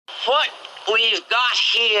What we've got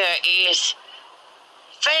here is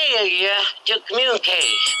failure to communicate.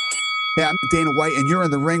 Hey, I'm Dana White, and you're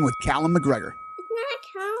in the ring with Callum McGregor. It's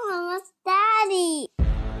not Callum, it's Daddy.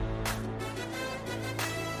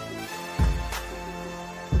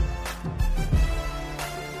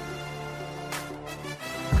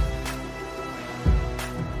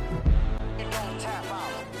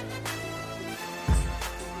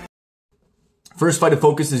 First fight of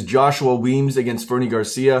focus is Joshua Weems against Fernie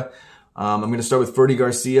Garcia. I'm going to start with Fernie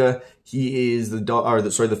Garcia. He is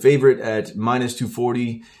the favorite at minus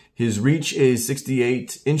 240. His reach is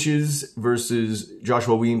 68 inches versus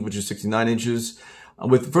Joshua Weems, which is 69 inches.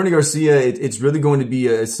 With Fernie Garcia, it's really going to be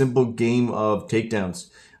a simple game of takedowns.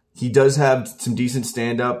 He does have some decent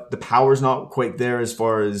stand-up. The power's not quite there as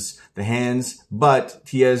far as the hands, but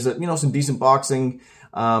he has some decent boxing.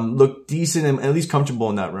 Look decent and at least comfortable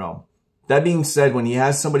in that realm. That being said, when he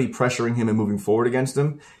has somebody pressuring him and moving forward against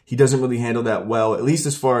him, he doesn't really handle that well, at least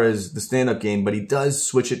as far as the stand-up game, but he does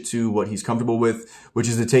switch it to what he's comfortable with, which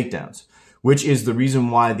is the takedowns, which is the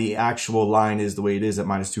reason why the actual line is the way it is at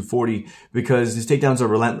minus 240, because his takedowns are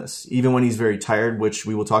relentless. Even when he's very tired, which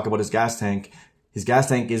we will talk about his gas tank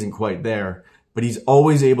isn't quite there, but he's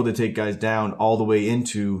always able to take guys down all the way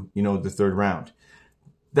into, the third round.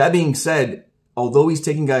 That being said, although he's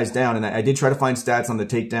taking guys down, and I did try to find stats on the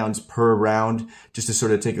takedowns per round just to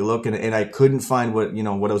sort of take a look, and I couldn't find what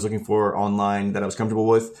I was looking for online that I was comfortable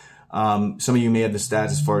with. Some of you may have the stats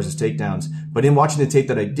as far as his takedowns, but in watching the tape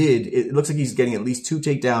that I did, it looks like he's getting at least 2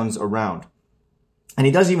 takedowns a round. And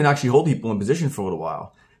he does even actually hold people in position for a little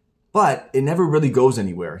while. But it never really goes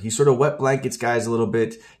anywhere. He sort of wet blankets guys a little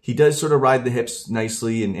bit. He does sort of ride the hips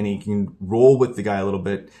nicely, and he can roll with the guy a little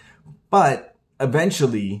bit. But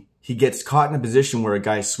eventually, he gets caught in a position where a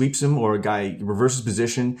guy sweeps him or a guy reverses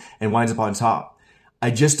position and winds up on top.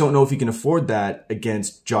 I just don't know if he can afford that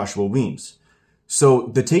against Joshua Weems.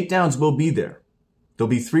 So the takedowns will be there. There'll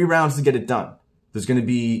be 3 rounds to get it done. There's going to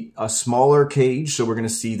be a smaller cage, so we're going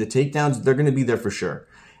to see the takedowns. They're going to be there for sure.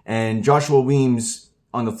 And Joshua Weems,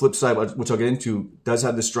 on the flip side, which I'll get into, does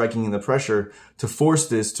have the striking and the pressure to force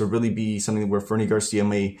this to really be something where Fernie Garcia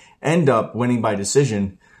may end up winning by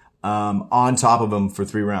decision on top of him for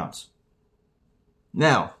 3 rounds.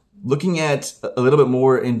 Now, looking at a little bit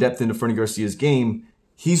more in depth into Fernie Garcia's game,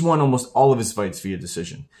 he's won almost all of his fights via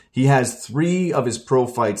decision. He has 3 of his pro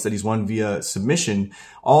fights that he's won via submission,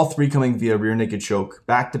 all 3 coming via rear naked choke,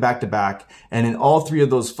 back to back to back. And in all 3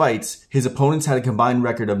 of those fights, his opponents had a combined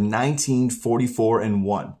record of 19, 44, and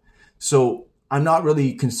 1. So I'm not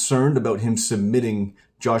really concerned about him submitting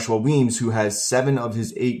Joshua Weems, who has 7 of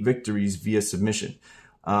his 8 victories via submission.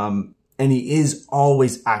 And he is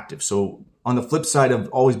always active. So on the flip side of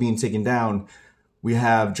always being taken down, we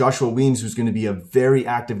have Joshua Weems, who's going to be a very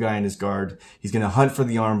active guy in his guard. He's going to hunt for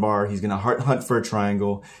the armbar. He's going to hunt for a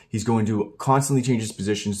triangle. He's going to constantly change his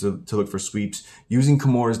positions to look for sweeps, using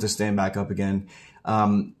Kimuras to stand back up again.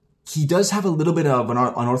 He does have a little bit of an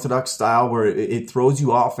unorthodox style where it throws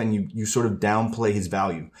you off and you sort of downplay his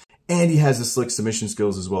value. And he has the slick submission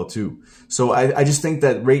skills as well, too. So I just think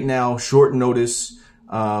that right now, short notice,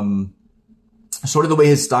 sort of the way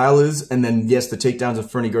his style is, and then, yes, the takedowns of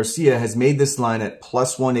Fernie Garcia has made this line at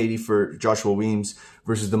plus 180 for Joshua Weems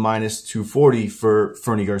versus the minus 240 for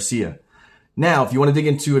Fernie Garcia. Now, if you want to dig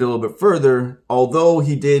into it a little bit further, although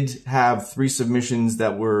he did have 3 submissions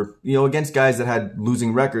that were, against guys that had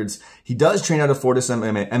losing records, he does train out of Fortis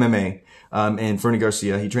MMA, and Fernie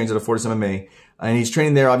Garcia. He trains out of Fortis MMA, and he's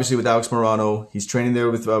training there, obviously, with Alex Morano. He's training there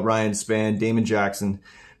with Ryan Spann, Damon Jackson.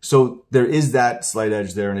 So there is that slight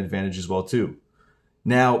edge there, an advantage as well, too.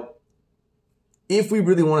 Now, if we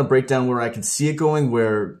really want to break down where I can see it going,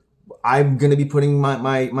 where I'm going to be putting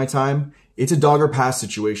my time, it's a dog or pass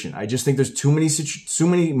situation. I just think there's too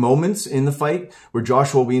many moments in the fight where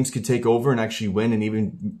Joshua Weems could take over and actually win, and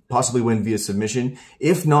even possibly win via submission,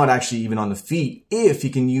 if not actually even on the feet, if he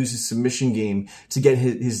can use his submission game to get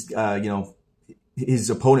his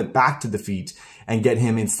opponent back to the feet and get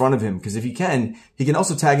him in front of him. Because if he can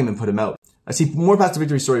also tag him and put him out. I see more path to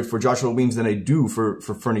victory, for Joshua Weems than I do for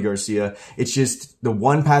Fernie Garcia. It's just the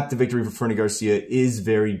one path to victory for Fernie Garcia is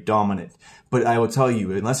very dominant. But I will tell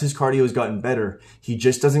you, unless his cardio has gotten better, he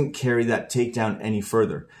just doesn't carry that takedown any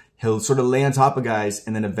further. He'll sort of lay on top of guys,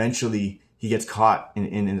 and then eventually he gets caught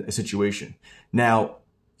in a situation. Now,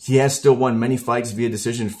 he has still won many fights via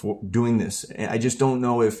decision for doing this. And I just don't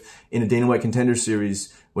know if in a Dana White Contender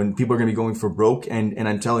Series, when people are going to be going for broke, and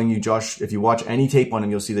I'm telling you, Josh, if you watch any tape on him,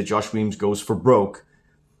 you'll see that Josh Weems goes for broke.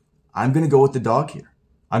 I'm going to go with the dog here.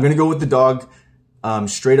 I'm going to go with the dog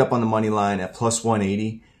straight up on the money line at plus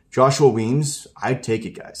 180. Joshua Weems, I'd take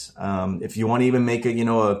it, guys. If you want to even make a,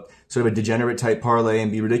 a sort of a degenerate type parlay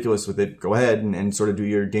and be ridiculous with it, go ahead and sort of do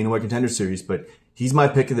your Dana White Contender Series. But he's my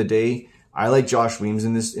pick of the day. I like Josh Weems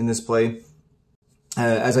in this play.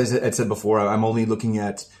 As I said before, I'm only looking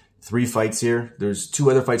at 3 fights here. There's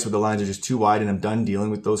 2 other fights where the lines are just too wide, and I'm done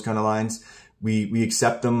dealing with those kind of lines. We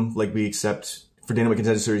accept them like we accept, for Dana White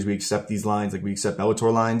Contender Series, we accept these lines like we accept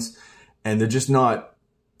Bellator lines, and they're just not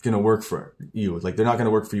going to work for you. Like, they're not going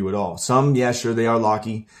to work for you at all. Some, yeah, sure, they are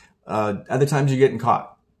locky. Other times you're getting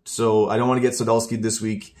caught. So I don't want to get Sadolski this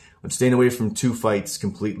week. I'm staying away from 2 fights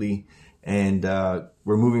completely. And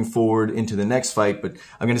we're moving forward into the next fight. But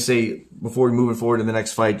I'm going to say, before we move forward to the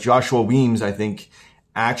next fight, Joshua Weems, I think,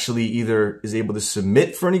 actually either is able to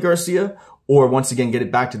submit Fernie Garcia or once again get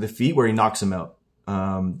it back to the feet where he knocks him out.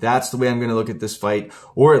 That's the way I'm going to look at this fight.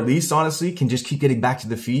 Or at least, honestly, can just keep getting back to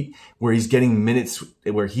the feet where he's getting minutes,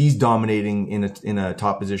 where he's dominating in a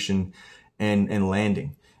top position and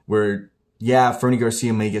landing. Where, yeah, Fernie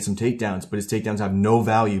Garcia may get some takedowns, but his takedowns have no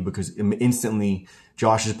value because instantly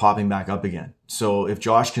Josh is popping back up again. So if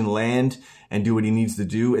Josh can land and do what he needs to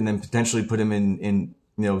do and then potentially put him in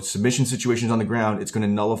submission situations on the ground, it's going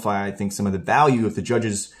to nullify, I think, some of the value if the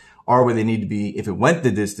judges are where they need to be. If it went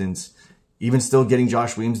the distance, even still getting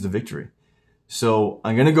Josh Weems the victory. So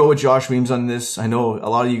I'm going to go with Josh Weems on this. I know a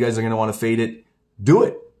lot of you guys are going to want to fade it. Do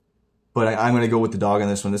it. But I'm going to go with the dog on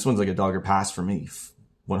this one. This one's like a dog or pass for me,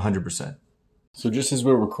 100%. So just as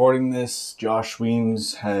we're recording this, Josh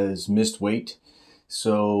Weems has missed weight.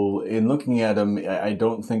 So in looking at him, I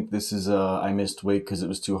don't think this is I missed weight because it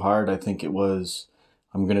was too hard. I think it was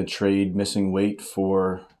I'm going to trade missing weight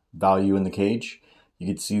for value in the cage. You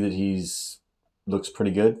can see that looks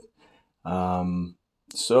pretty good.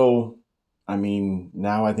 So, I mean,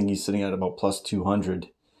 now I think he's sitting at about plus 200.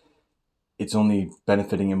 It's only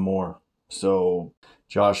benefiting him more. So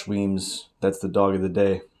Josh Weems, that's the dog of the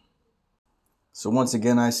day. So once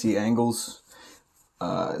again, I see angles.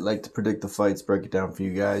 I like to predict the fights, break it down for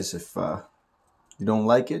you guys. If you don't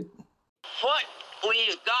like it. What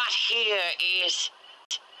we've got here is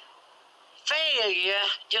failure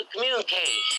to communicate.